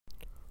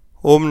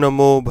Om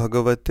Namo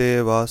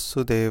Bhagavate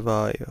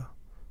Vasudevaya.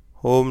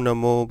 Om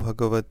Namo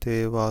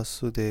Bhagavate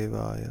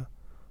Vasudevaya.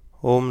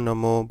 Om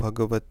Namo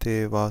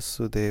Bhagavate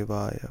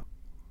Vasudevaya.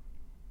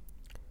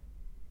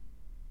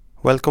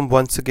 Welcome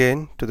once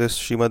again to this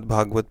Shrimad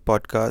Bhagavat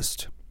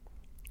podcast.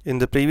 In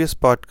the previous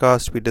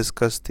podcast, we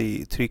discussed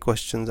the three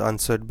questions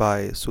answered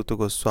by Suta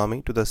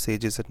Goswami to the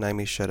sages at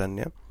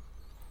Naimisharanya.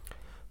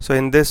 So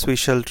in this, we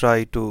shall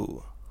try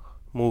to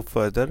move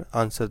further,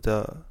 answer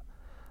the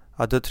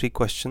other three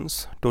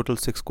questions. Total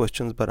 6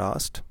 questions were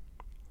asked.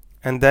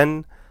 And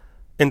then,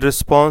 in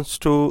response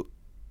to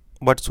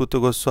what Suta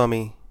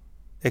Goswami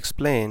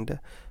explained,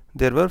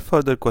 there were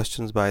further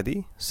questions by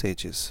the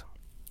sages.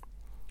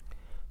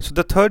 So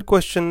the third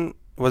question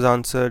was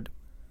answered,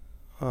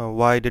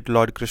 why did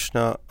Lord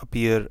Krishna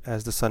appear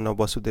as the son of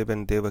Vasudeva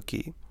and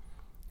Devaki?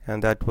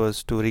 And that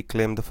was to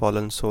reclaim the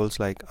fallen souls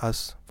like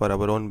us for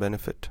our own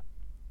benefit.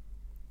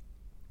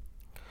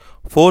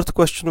 Fourth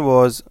question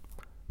was,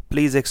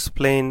 please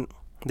explain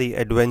the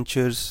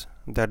adventures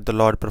that the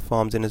Lord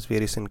performs in his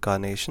various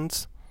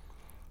incarnations.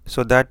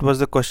 So that was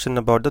the question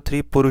about the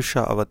three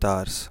Purusha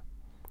avatars.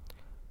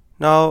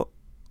 Now,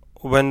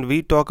 when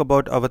we talk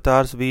about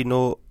avatars, we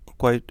know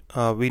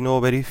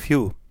very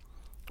few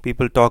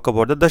people talk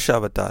about the Dasha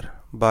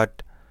avatar.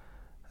 But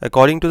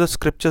according to the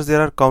scriptures, there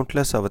are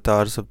countless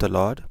avatars of the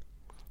Lord.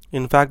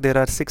 In fact, there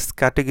are 6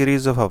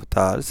 categories of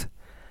avatars,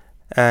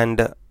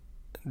 and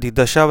the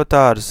Dasha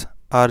avatars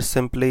are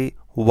simply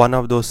one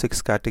of those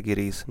 6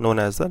 categories known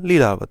as the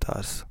Leela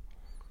avatars.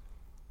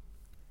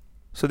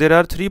 So there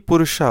are 3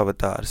 Purusha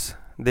avatars.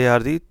 They are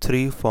the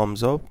 3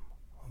 forms of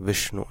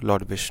Vishnu,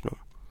 Lord Vishnu.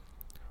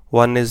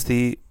 One is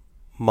the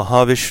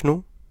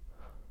Mahavishnu,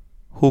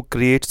 who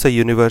creates the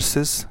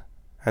universes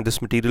and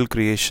this material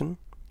creation.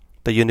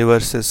 The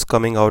universe is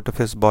coming out of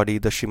his body,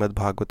 the Shrimad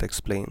Bhagavat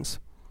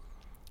explains.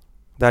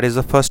 That is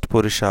the first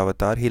Purusha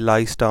avatar. He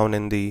lies down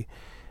in the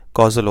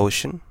causal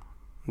ocean.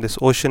 This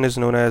ocean is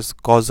known as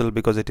causal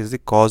because it is the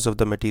cause of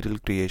the material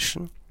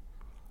creation.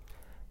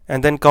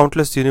 And then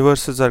countless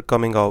universes are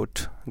coming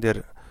out. They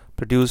are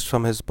produced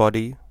from his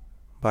body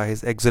by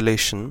his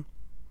exhalation.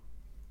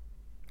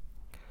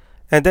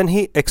 And then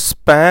he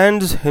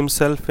expands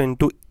himself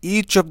into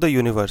each of the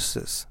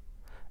universes.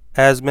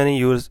 As many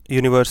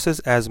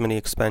universes, as many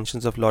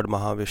expansions of Lord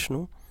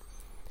Mahavishnu.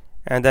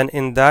 And then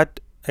in that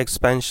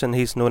expansion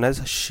he is known as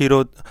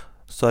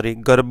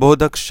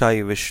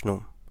Garbhodakshai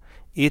Vishnu.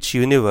 Each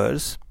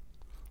universe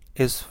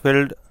is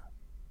filled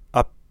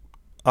up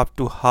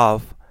to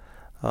half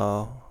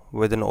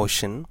with an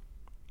ocean.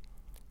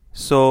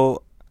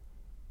 So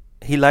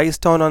he lies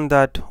down on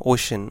that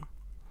ocean,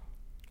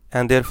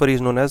 and therefore he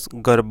is known as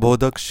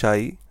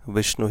Garbhodakshai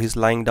Vishnu. He is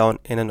lying down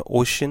in an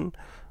ocean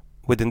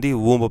within the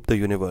womb of the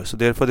universe. So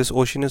therefore this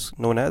ocean is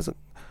known as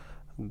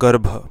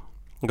Garbha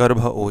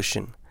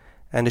ocean.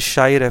 And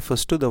Shai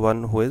refers to the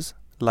one who is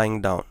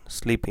lying down,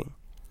 sleeping.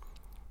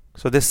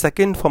 So this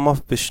second form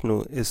of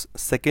Vishnu is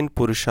second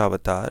Purusha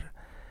avatar,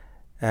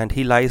 and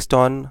he lies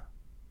down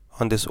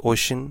on this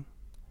ocean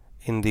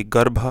in the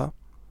Garbha,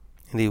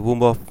 in the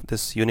womb of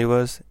this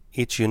universe,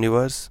 each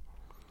universe.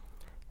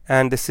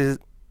 And this is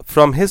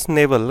from his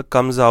navel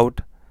comes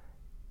out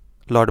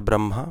Lord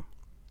Brahma,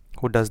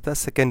 who does the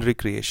secondary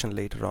creation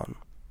later on.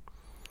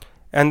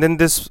 And then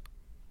this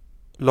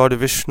Lord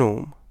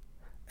Vishnu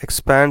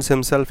expands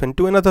himself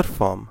into another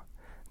form,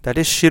 that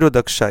is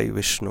Shirodakshai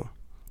Vishnu.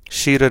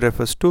 Shira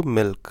refers to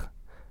milk.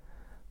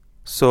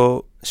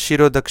 So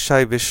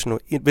Shirodakshai Vishnu,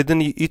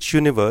 within each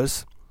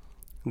universe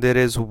there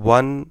is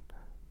one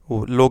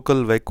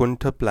local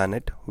Vaikuntha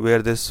planet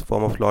where this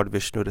form of Lord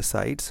Vishnu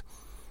resides,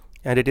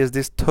 and it is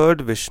this third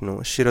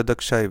Vishnu,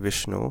 Shirodakshai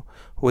Vishnu,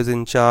 who is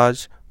in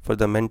charge for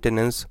the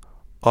maintenance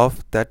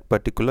of that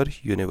particular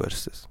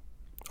universe.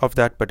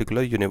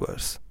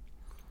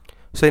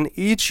 So in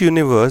each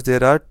universe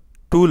there are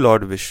 2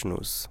 Lord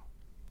Vishnus.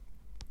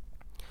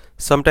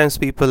 Sometimes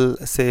people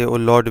say, oh,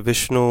 Lord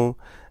Vishnu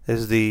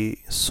is the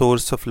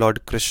source of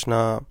Lord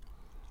Krishna,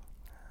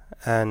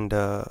 and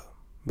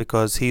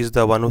because he is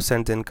the one who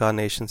sends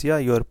incarnations. Yeah,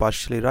 you are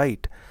partially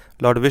right.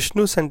 Lord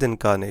Vishnu sends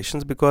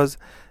incarnations because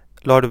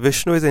Lord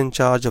Vishnu is in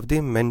charge of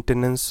the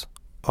maintenance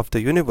of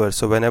the universe.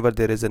 So whenever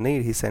there is a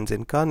need, he sends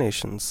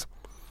incarnations.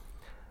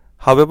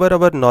 However,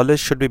 our knowledge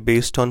should be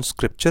based on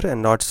scripture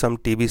and not some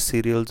TV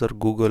serials or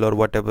Google or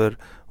whatever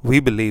we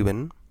believe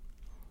in.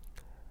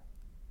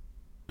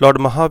 Lord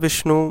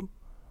Mahavishnu,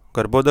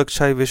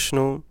 Garbhodakshai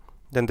Vishnu,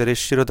 then there is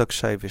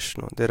Shirodakshai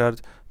Vishnu. There are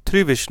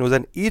 3 Vishnus,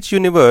 and each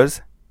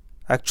universe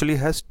actually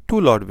has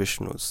 2 Lord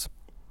Vishnus.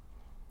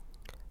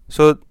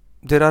 So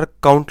there are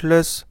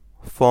countless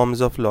forms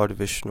of Lord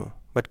Vishnu,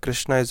 but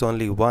Krishna is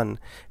only one,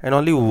 and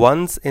only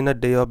once in a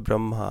day of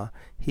Brahma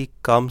he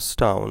comes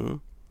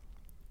down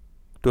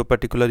to a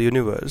particular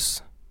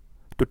universe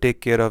to take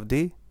care of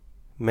the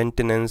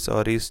maintenance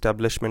or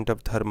re-establishment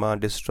of dharma,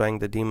 destroying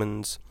the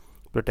demons,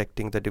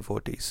 protecting the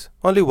devotees.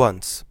 Only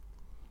once.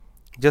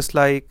 Just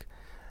like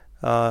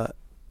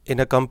in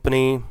a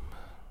company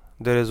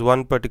there is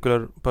one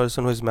particular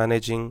person who is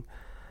managing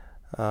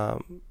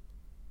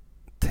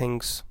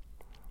things,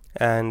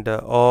 and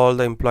all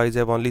the employees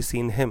have only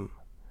seen him.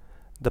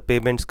 The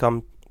payments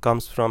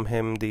comes from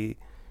him,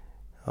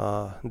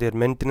 their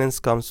maintenance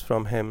comes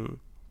from him.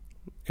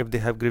 If they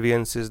have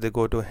grievances, they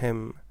go to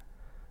him.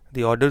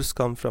 The orders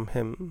come from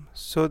him.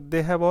 So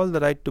they have all the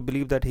right to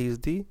believe that he is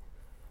the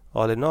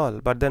all in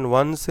all. But then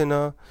once in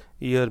a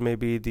year,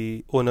 maybe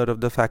the owner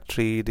of the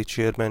factory, the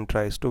chairman,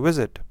 tries to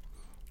visit,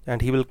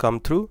 and he will come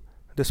through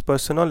this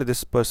person only.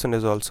 This person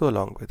is also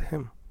along with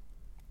him.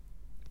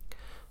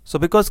 So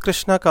because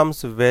Krishna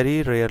comes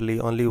very rarely,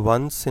 only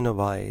once in a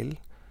while,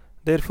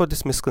 therefore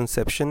this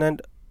misconception,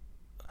 and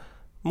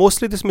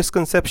mostly this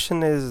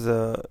misconception is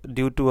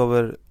due to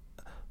our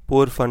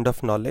poor fund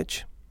of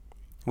knowledge,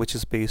 which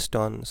is based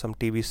on some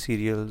TV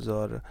serials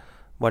or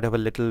whatever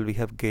little we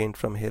have gained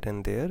from here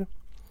and there.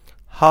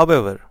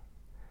 However,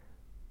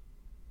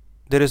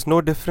 there is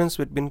no difference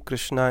between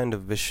Krishna and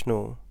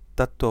Vishnu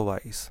tattva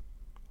wise.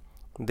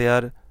 They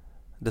are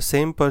the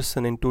same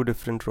person in two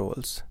different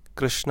roles.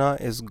 Krishna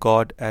is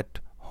God at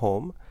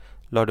home,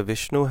 Lord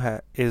Vishnu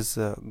is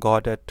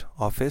God at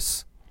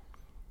office,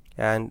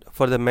 and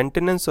for the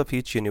maintenance of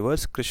each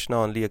universe, Krishna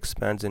only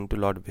expands into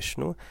Lord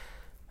Vishnu.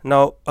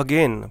 Now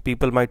again,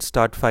 people might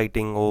start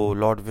fighting, oh,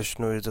 Lord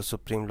Vishnu is the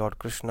supreme, Lord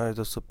Krishna is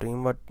the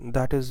supreme, but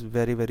that is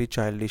very, very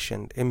childish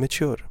and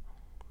immature.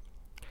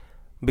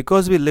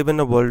 Because we live in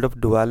a world of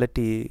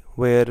duality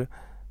where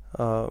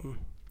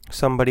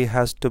somebody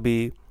has to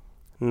be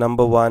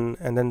number one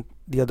and then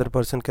the other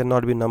person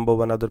cannot be number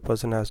one, other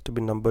person has to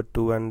be number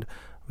two, and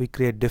we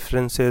create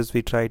differences,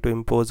 we try to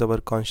impose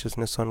our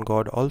consciousness on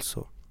God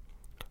also.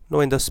 No,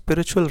 in the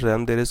spiritual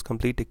realm there is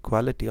complete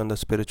equality on the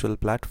spiritual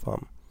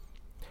platform.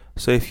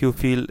 So if you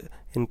feel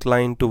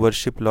inclined to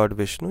worship Lord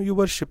Vishnu, you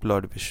worship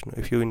Lord Vishnu.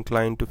 If you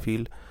inclined to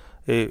feel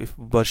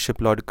worship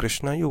Lord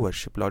Krishna, you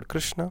worship Lord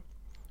Krishna.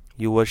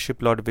 You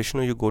worship Lord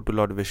Vishnu, you go to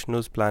Lord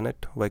Vishnu's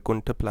planet,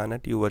 Vaikuntha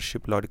planet. You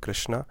worship Lord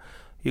Krishna,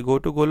 you go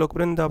to Golok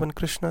Vrindavan,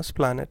 Krishna's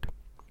planet.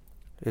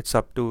 It's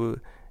up to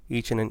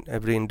each and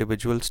every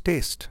individual's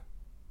taste.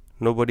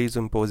 Nobody is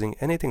imposing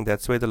anything.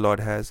 That's why the Lord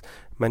has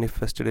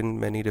manifested in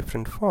many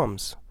different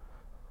forms.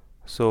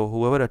 So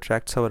whoever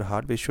attracts our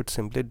heart, we should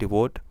simply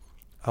devote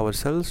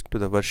ourselves to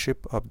the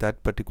worship of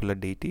that particular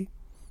deity,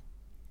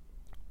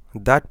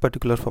 that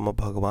particular form of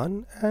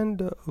Bhagavan,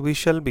 and we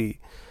shall be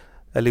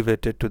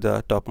elevated to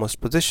the topmost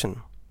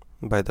position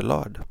by the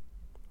Lord.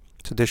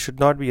 So there should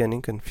not be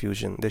any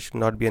confusion, there should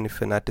not be any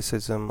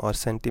fanaticism or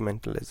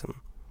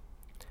sentimentalism.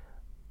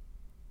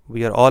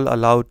 We are all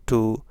allowed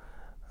to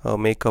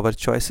make our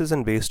choices,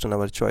 and based on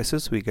our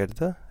choices we get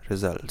the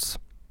results.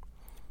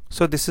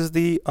 So this is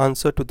the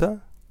answer to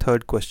the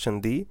third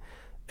question, the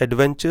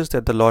adventures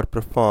that the Lord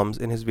performs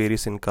in his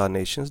various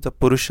incarnations, the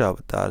Purusha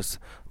avatars.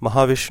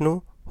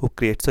 Mahavishnu, who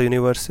creates the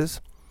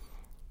universes,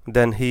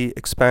 then he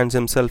expands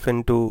himself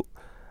into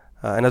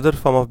another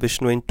form of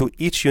Vishnu into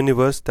each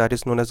universe, that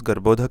is known as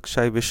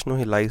Garbhodakshai Vishnu.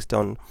 He lies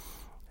down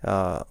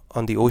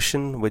on the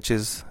ocean, which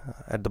is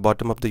at the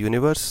bottom of the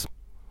universe,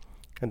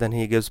 and then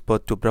he gives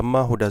birth to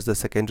Brahma, who does the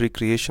secondary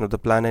creation of the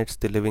planets,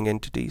 the living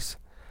entities.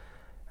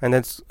 And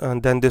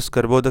then this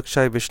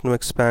Garbhodakshai Vishnu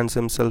expands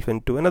himself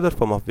into another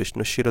form of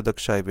Vishnu,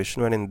 Kshirodakshai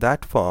Vishnu, and in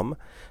that form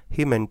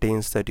he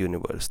maintains that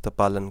universe, the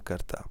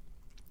Palankarta.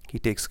 He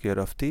takes care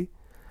of the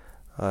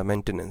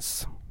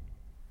maintenance.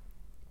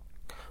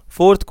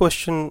 Fourth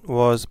question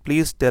was,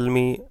 please tell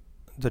me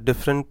the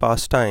different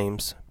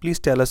pastimes. Please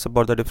tell us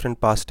about the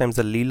different pastimes,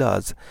 the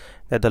Leelas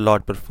that the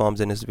Lord performs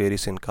in his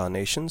various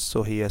incarnations.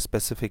 So he has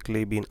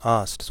specifically been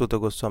asked, Suta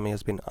Goswami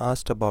has been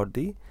asked about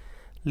the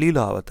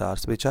Leela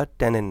avatars, which are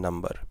 10 in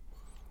number.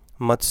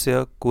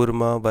 Matsya,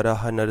 Kurma,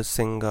 Varaha,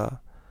 Narsingha,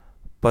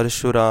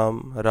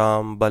 Parshuram,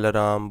 Ram,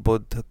 Balaram,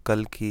 Buddha,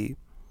 Kalki,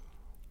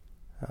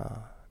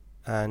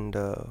 and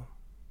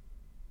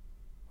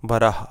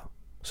Varaha.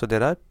 So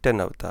there are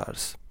 10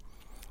 avatars.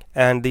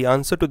 And the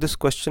answer to this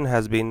question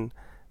has been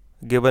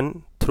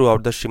given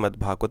throughout the Shrimad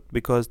Bhagavat,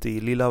 because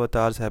the Leela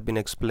avatars have been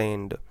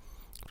explained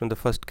from the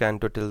first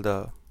canto till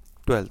the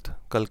 12th.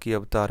 Kalki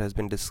avatar has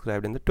been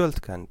described in the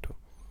 12th canto.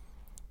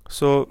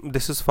 So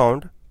this is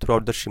found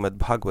throughout the Shrimad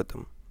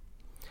Bhagavatam.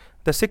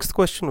 The sixth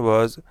question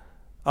was,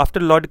 after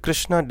Lord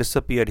Krishna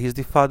disappeared, he is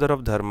the father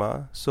of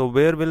Dharma, so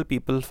where will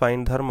people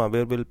find Dharma?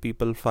 Where will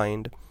people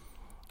find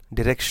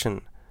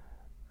direction?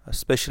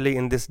 Especially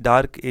in this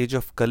dark age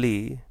of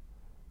Kali,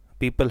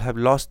 people have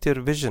lost their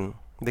vision.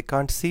 They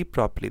can't see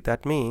properly.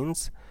 That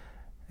means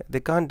they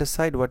can't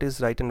decide what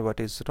is right and what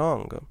is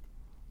wrong.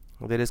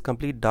 There is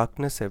complete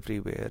darkness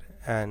everywhere,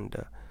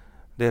 and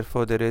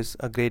therefore there is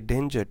a great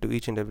danger to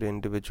each and every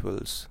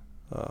individual's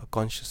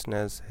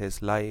consciousness,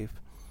 his life,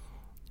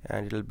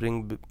 and it will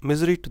bring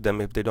misery to them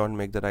if they don't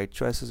make the right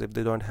choices, if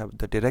they don't have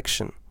the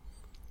direction.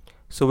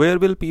 So where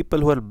will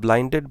people who are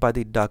blinded by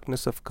the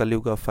darkness of Kali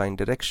Yuga find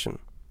direction?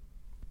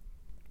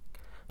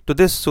 To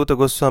this, Suta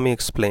Goswami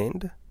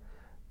explained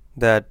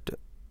that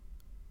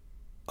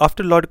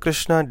after Lord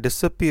Krishna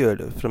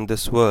disappeared from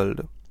this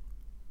world,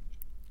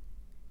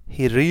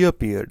 he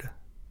reappeared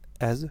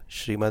as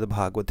Shrimad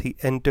Bhagavat. He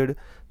entered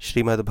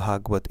Shrimad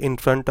Bhagavat. In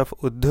front of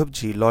Uddhav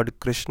ji, Lord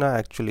Krishna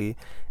actually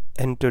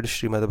entered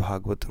Shrimad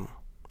Bhagavatam.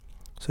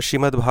 So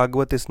Shrimad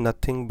Bhagavat is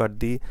nothing but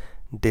the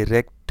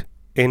direct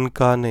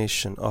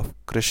incarnation of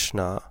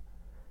Krishna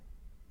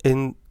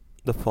in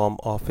the form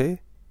of a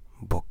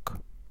book.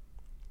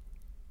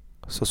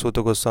 So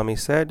Suta Goswami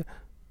said,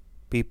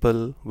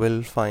 people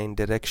will find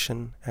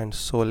direction and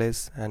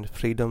solace and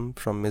freedom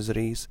from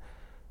miseries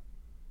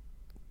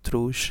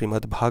through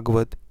Shrimad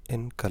Bhagavat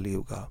in Kali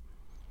Yuga.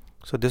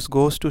 So this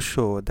goes to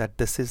show that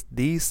this is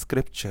the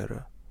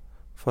scripture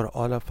for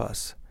all of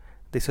us.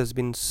 This has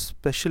been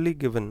specially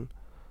given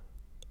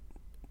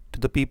to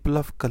the people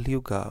of Kali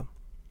Yuga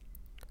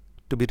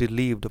to be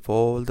relieved of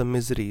all the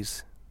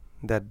miseries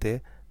that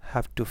they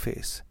have to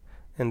face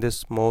in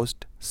this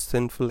most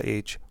sinful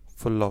age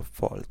full of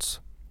faults.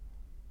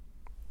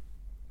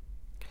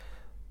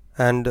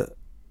 And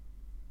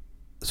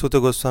Suta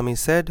Goswami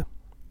said,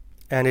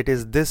 and it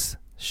is this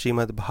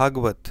Shrimad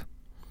Bhagavat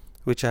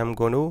which I am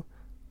going to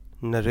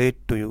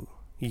narrate to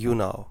you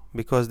now,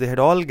 because they had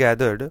all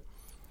gathered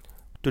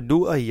to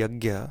do a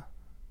yajna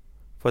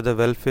for the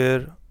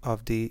welfare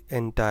of the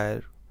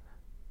entire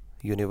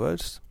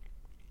universe.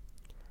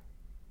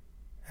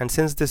 And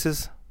since this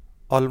is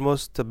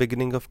almost the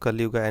beginning of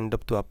Kali Yuga, end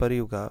up to Upper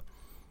Yuga,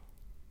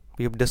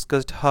 we have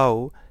discussed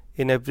how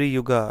in every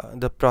yuga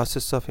the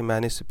process of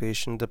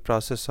emancipation, the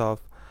process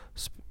of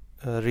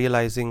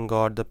realizing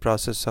God, the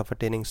process of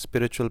attaining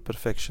spiritual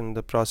perfection,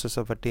 the process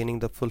of attaining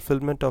the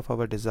fulfillment of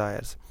our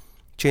desires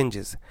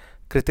changes.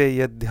 Krite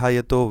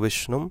yadhyayato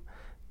vishnum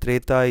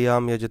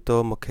tretayam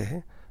yajato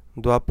mukhe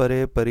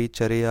dwapare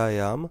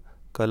paricharyayam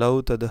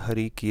kalau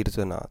tadhari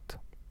kirtanat.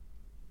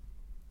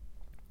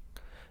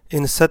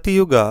 In Sati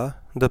Yuga,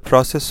 the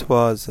process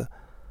was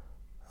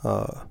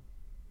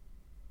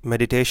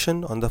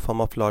meditation on the form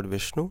of Lord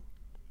Vishnu.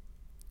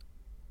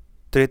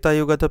 Treta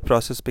Yuga, the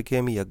process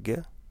became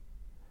yajna.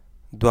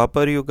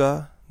 Dwapar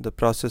Yuga, the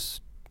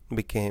process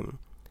became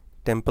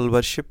temple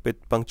worship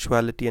with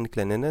punctuality and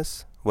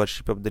cleanliness,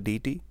 worship of the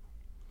deity.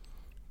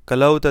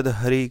 Kalau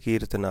tadhari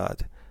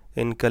kirtanat.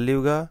 In Kali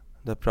Yuga,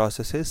 the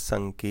process is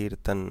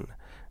sankirtan.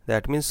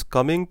 That means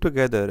coming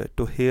together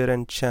to hear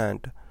and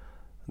chant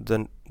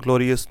the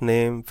glorious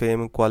name,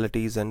 fame,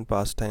 qualities and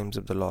pastimes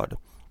of the Lord.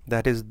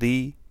 That is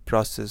the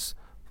process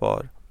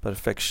for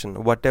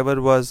perfection.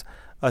 Whatever was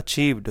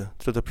achieved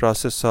through the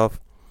process of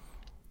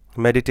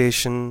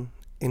meditation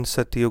in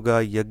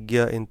Satyuga,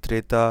 Yajna in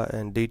Treta,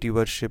 and deity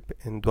worship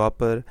in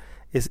Dwapar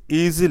is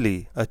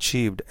easily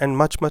achieved, and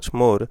much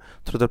more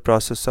through the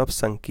process of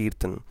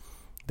Sankirtan.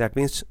 That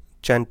means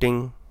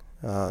chanting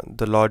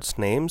the Lord's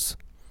names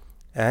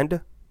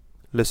and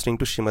listening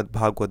to Shrimad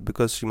Bhagavat,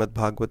 because Shrimad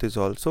Bhagavat is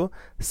also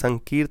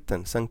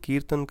Sankirtan.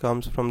 Sankirtan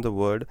comes from the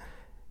word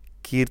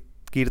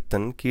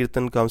Kirtan.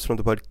 Kirtan comes from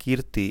the word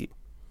Kirti.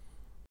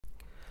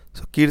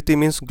 So Kirti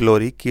means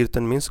glory,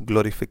 Kirtan means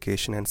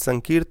glorification, and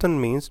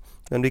Sankirtan means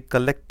when we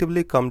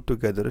collectively come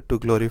together to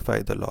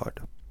glorify the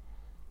Lord.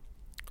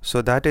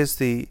 So that is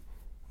the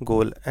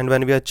goal. And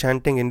when we are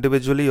chanting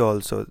individually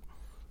also,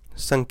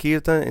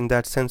 Sankirtan in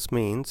that sense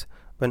means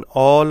when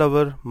all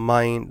our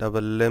mind,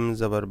 our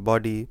limbs, our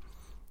body,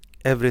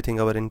 everything,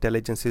 our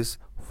intelligence is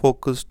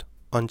focused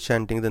on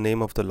chanting the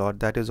name of the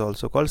Lord, that is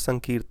also called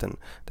Sankirtan.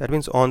 That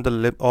means all the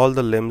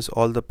limbs,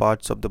 all the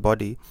parts of the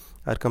body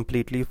are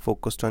completely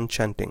focused on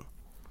chanting.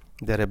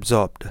 They are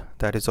absorbed.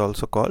 That is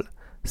also called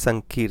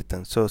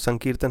Sankirtan. So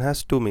Sankirtan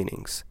has two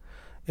meanings.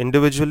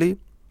 Individually,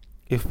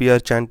 if we are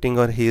chanting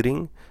or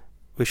hearing,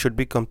 we should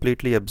be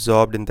completely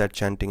absorbed in that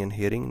chanting and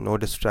hearing. No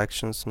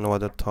distractions, no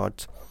other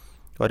thoughts.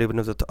 Or even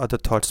if the other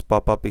thoughts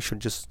pop up, we should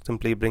just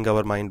simply bring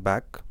our mind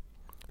back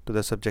to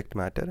the subject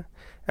matter.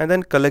 And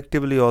then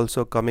collectively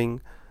also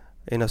coming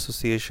in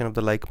association of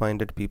the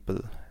like-minded people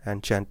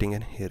and chanting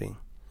and hearing.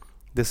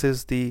 This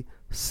is the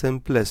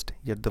simplest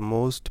yet the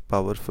most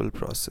powerful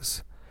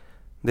process.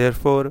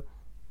 Therefore,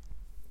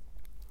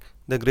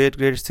 the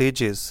great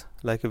sages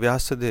like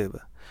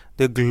Vyasadeva,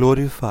 they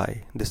glorify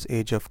this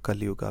age of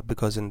Kali Yuga,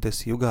 because in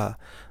this yuga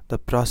the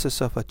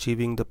process of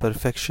achieving the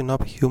perfection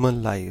of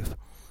human life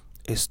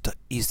is the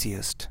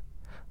easiest.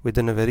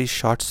 Within a very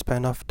short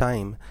span of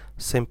time,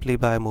 simply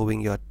by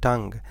moving your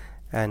tongue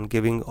and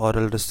giving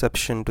oral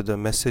reception to the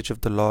message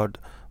of the Lord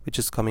which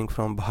is coming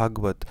from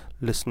Bhagavat,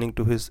 listening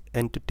to his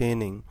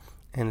entertaining,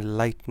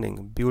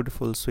 enlightening,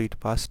 beautiful, sweet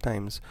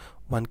pastimes,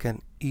 one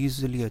can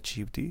easily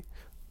achieve the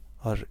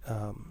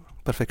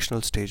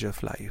perfectional stage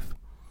of life.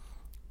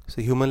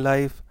 So human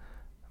life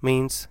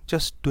means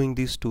just doing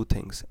these two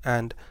things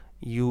and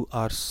you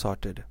are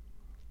sorted.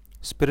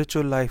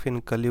 Spiritual life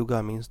in Kali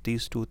Yuga means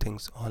these two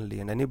things only,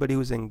 and anybody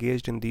who is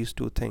engaged in these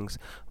two things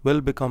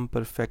will become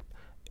perfect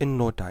in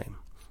no time.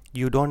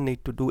 You don't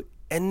need to do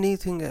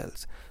anything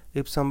else.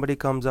 If somebody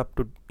comes up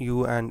to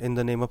you and in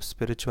the name of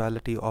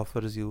spirituality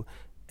offers you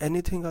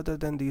anything other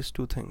than these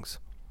two things,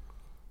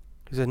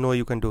 he says, no,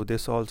 you can do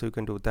this also, you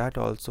can do that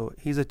also,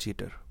 he's a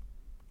cheater,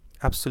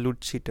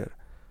 absolute cheater.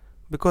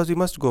 Because you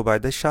must go by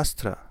the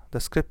Shastra.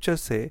 The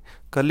scriptures say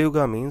Kali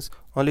Yuga means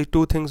only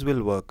two things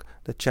will work: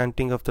 the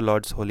chanting of the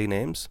Lord's holy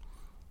names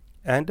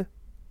and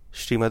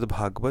Shrimad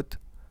Bhagavat,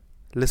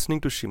 listening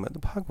to Shrimad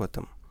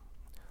Bhagavatam.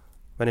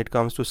 When it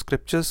comes to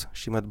scriptures,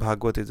 Shrimad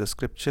Bhagavat is a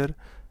scripture,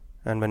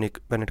 and when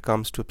it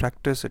comes to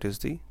practice, it is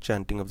the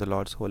chanting of the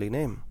Lord's holy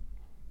name.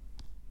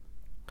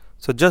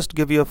 So just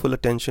give your full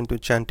attention to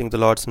chanting the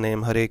Lord's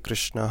name, Hare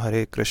Krishna,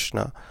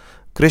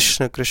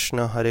 Krishna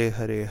Krishna, Hare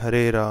Hare,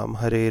 Hare Ram,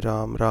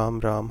 Ram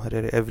Ram,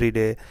 Hare Hare, every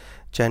day,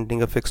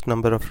 chanting a fixed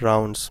number of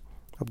rounds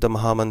of the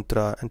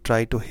Mahamantra, and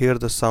try to hear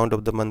the sound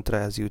of the mantra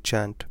as you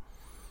chant.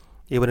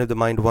 Even if the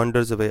mind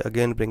wanders away,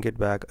 again bring it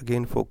back,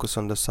 again focus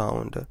on the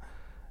sound,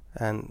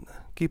 and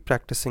keep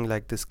practicing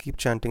like this. Keep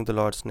chanting the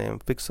Lord's name.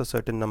 Fix a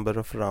certain number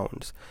of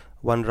rounds.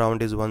 One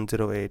round is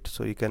 108,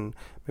 so you can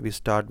maybe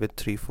start with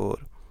 3-4,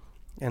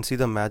 and see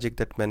the magic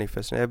that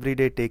manifests. And every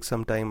day take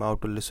some time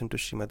out to listen to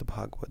Shrimad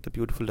Bhagavat, the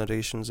beautiful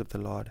narrations of the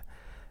Lord,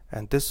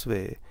 and this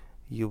way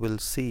you will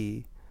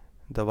see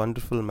the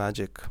wonderful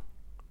magic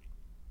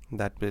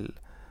that will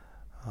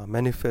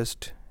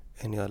manifest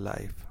in your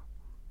life.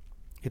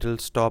 It will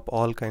stop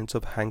all kinds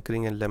of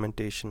hankering and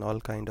lamentation,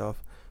 all kind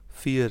of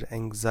fear,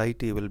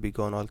 anxiety will be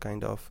gone, all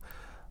kind of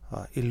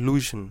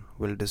illusion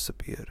will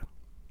disappear.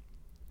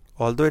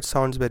 Although it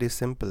sounds very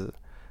simple,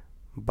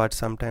 but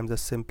sometimes the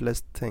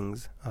simplest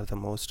things are the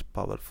most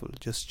powerful.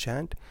 Just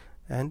chant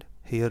and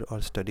hear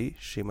or study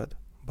Shrimad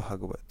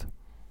Bhagavat.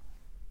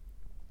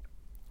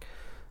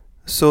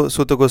 So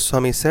Suta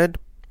Goswami said,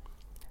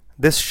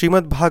 this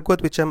Shrimad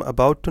Bhagavat which I am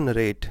about to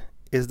narrate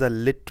is the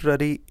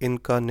literary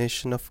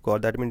incarnation of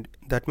God.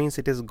 That means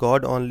it is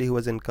God only who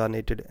was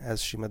incarnated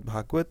as Shrimad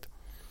Bhagavat,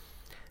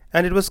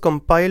 and it was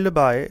compiled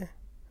by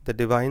the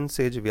divine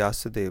sage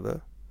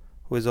Vyasadeva,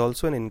 who is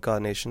also an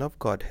incarnation of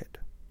Godhead.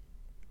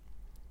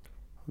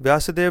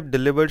 Vyasadeva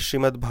delivered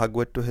Shrimad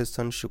Bhagavat to his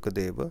son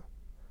Shukadeva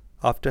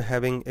after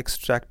having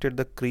extracted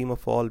the cream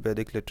of all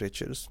Vedic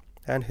literatures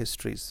and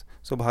histories.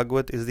 So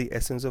Bhagavat is the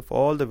essence of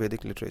all the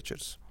Vedic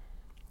literatures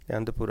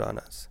and the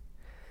Puranas.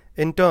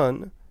 In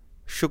turn,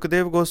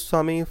 Shukadeva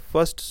Goswami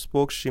first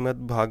spoke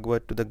Shrimad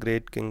Bhagavat to the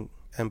great King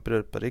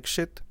Emperor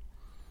Parikshit,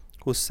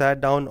 who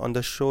sat down on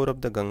the shore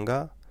of the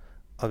Ganga,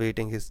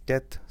 awaiting his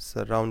death,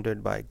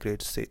 surrounded by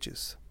great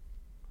sages.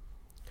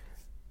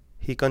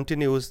 He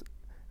continues,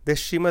 this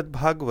Shrimad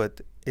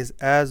Bhagavat is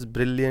as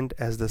brilliant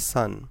as the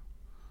sun,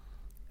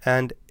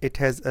 and it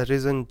has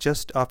arisen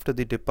just after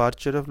the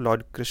departure of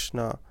Lord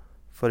Krishna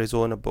for his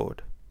own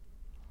abode.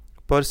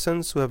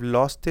 Persons who have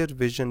lost their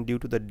vision due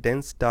to the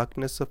dense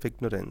darkness of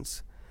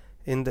ignorance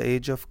in the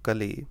age of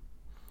Kali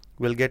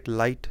will get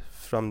light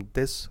from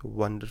this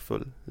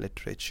wonderful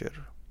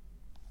literature.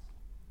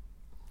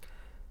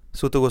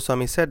 Suta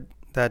Goswami said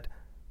that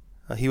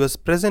he was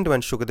present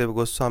when Shukadeva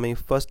Goswami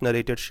first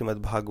narrated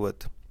Shrimad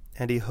Bhagavat,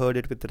 and he heard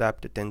it with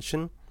rapt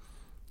attention.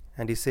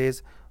 And he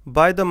says,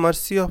 by the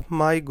mercy of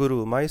my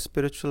Guru, my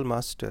spiritual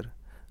master,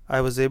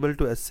 I was able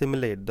to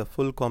assimilate the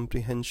full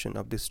comprehension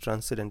of this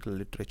transcendental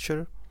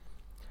literature.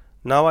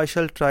 Now I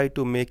shall try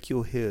to make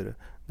you hear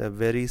the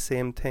very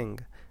same thing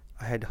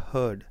I had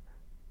heard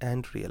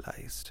and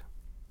realized.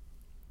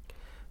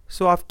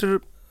 So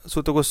after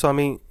Suta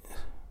Goswami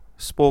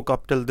spoke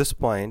up till this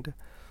point,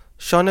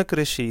 Shaunak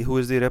Rishi, who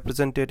is the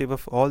representative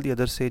of all the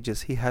other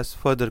sages, he has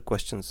further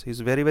questions. He is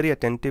very, very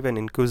attentive and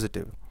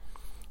inquisitive.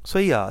 So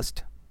he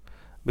asked,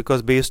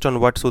 because based on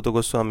what Suta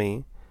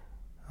Goswami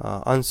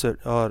answered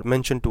or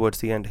mentioned towards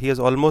the end, he has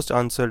almost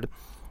answered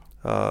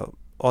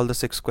all the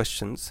 6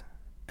 questions,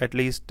 at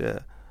least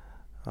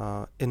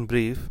in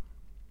brief.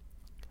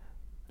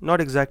 Not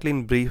exactly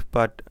in brief,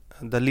 but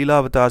the Leela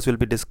avatars will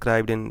be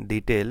described in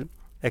detail.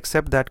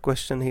 Except that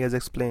question, he has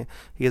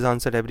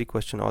answered every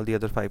question, all the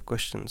other 5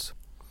 questions.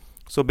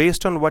 So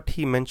based on what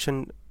he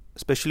mentioned,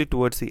 especially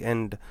towards the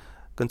end,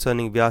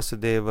 concerning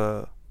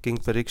Vyasadeva, King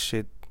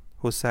Parikshit,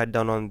 who sat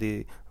down on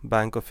the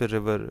bank of a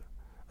river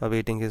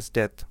awaiting his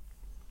death,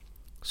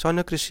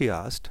 Shaunak Rishi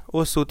asked,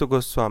 O Suta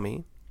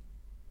Goswami,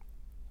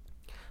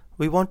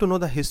 we want to know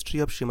the history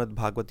of Shrimad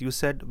Bhagavat. You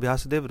said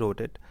Vyasadeva wrote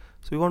it,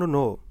 so we want to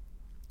know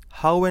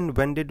how and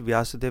when did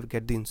Vyasadeva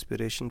get the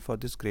inspiration for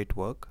this great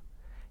work,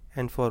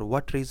 and for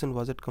what reason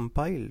was it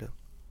compiled?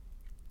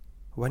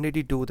 When did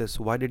he do this?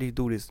 Why did he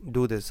do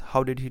this?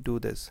 How did he do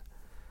this?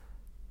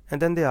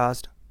 And then they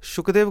asked,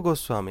 Shukadeva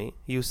Goswami,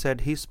 you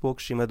said he spoke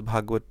Shrimad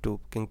Bhagavat to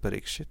King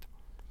Parikshit.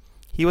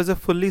 He was a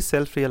fully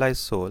self-realized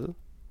soul.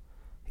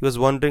 He was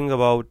wondering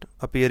about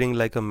appearing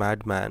like a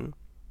madman.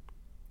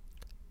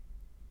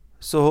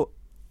 So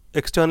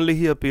externally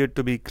he appeared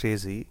to be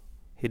crazy.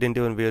 He didn't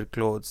even wear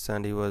clothes,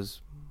 and he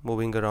was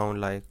moving around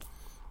like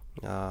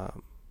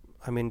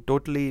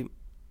totally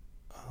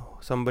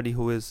somebody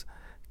who is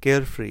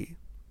carefree.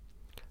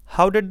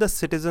 How did the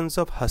citizens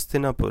of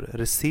Hastinapur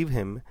receive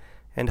him,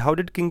 and how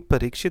did King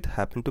Parikshit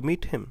happen to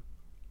meet him,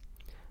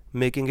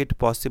 making it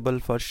possible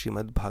for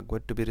Shrimad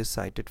Bhagavat to be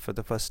recited for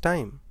the first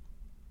time?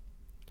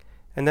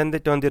 And then they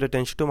turned their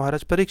attention to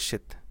Maharaj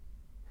Parikshit.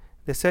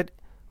 They said,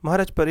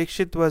 Maharaj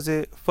Parikshit was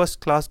a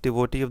first-class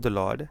devotee of the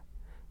Lord,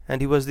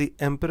 and he was the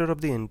emperor of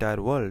the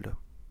entire world.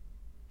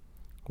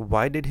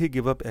 Why did he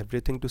give up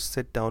everything to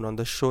sit down on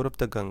the shore of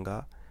the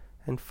Ganga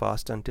and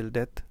fast until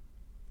death?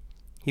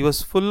 He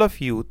was full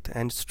of youth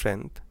and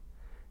strength,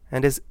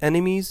 and his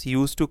enemies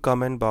used to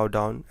come and bow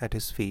down at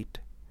his feet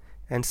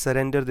and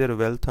surrender their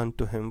wealth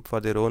unto him for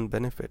their own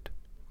benefit.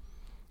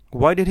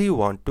 Why did he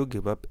want to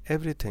give up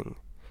everything,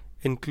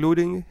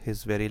 including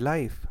his very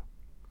life?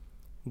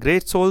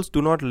 Great souls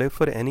do not live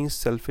for any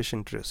selfish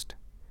interest.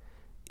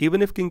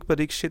 Even if King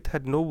Parikshit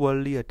had no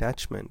worldly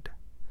attachment,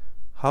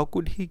 how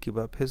could he give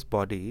up his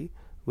body,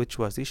 which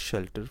was his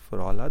shelter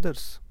for all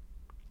others?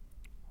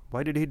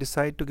 Why did he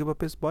decide to give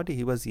up his body?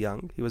 He was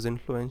young, he was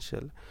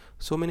influential.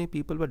 So many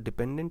people were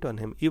dependent on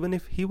him. Even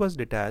if he was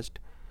detached,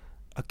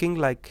 a king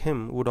like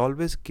him would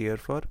always care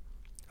for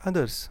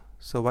others.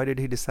 So why did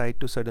he decide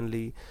to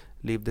suddenly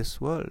leave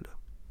this world?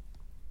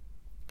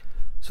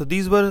 So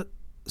these were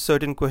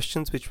certain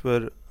questions which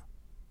were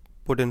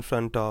put in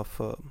front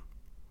of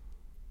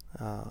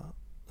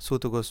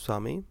Suta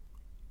Goswami,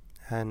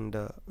 and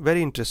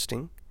very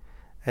interesting.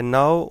 And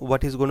now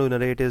what he's going to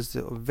narrate is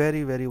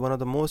very one of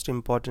the most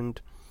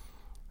important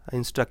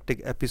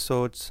instructive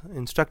episodes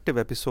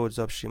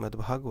of Shrimad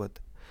Bhagavat.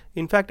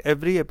 In fact,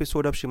 every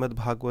episode of Shrimad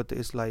Bhagavat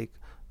is like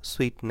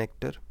sweet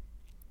nectar.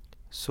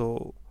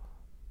 So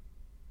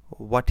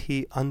what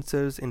he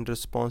answers in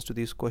response to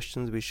these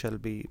questions we shall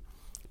be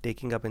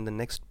taking up in the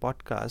next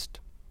podcast.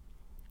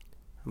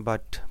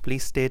 But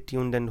please stay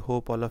tuned, and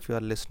hope all of you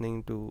are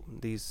listening to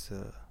these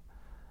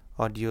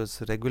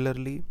audios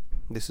regularly.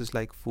 This is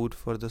like food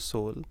for the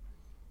soul.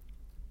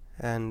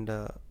 And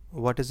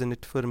what is in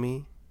it for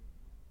me?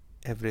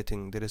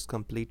 Everything. There is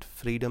complete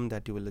freedom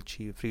that you will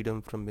achieve,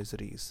 freedom from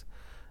miseries,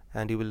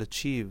 and you will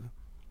achieve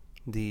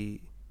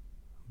the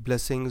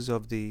blessings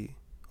of the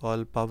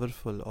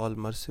all-powerful,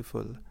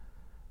 all-merciful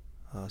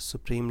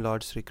Supreme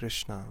Lord Sri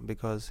Krishna,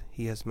 because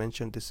he has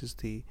mentioned this is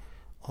the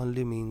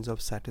only means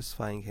of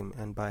satisfying him,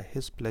 and by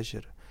his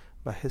pleasure,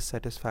 by his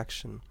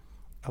satisfaction,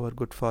 our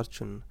good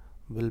fortune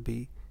will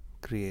be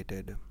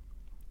created.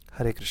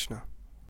 Hare Krishna.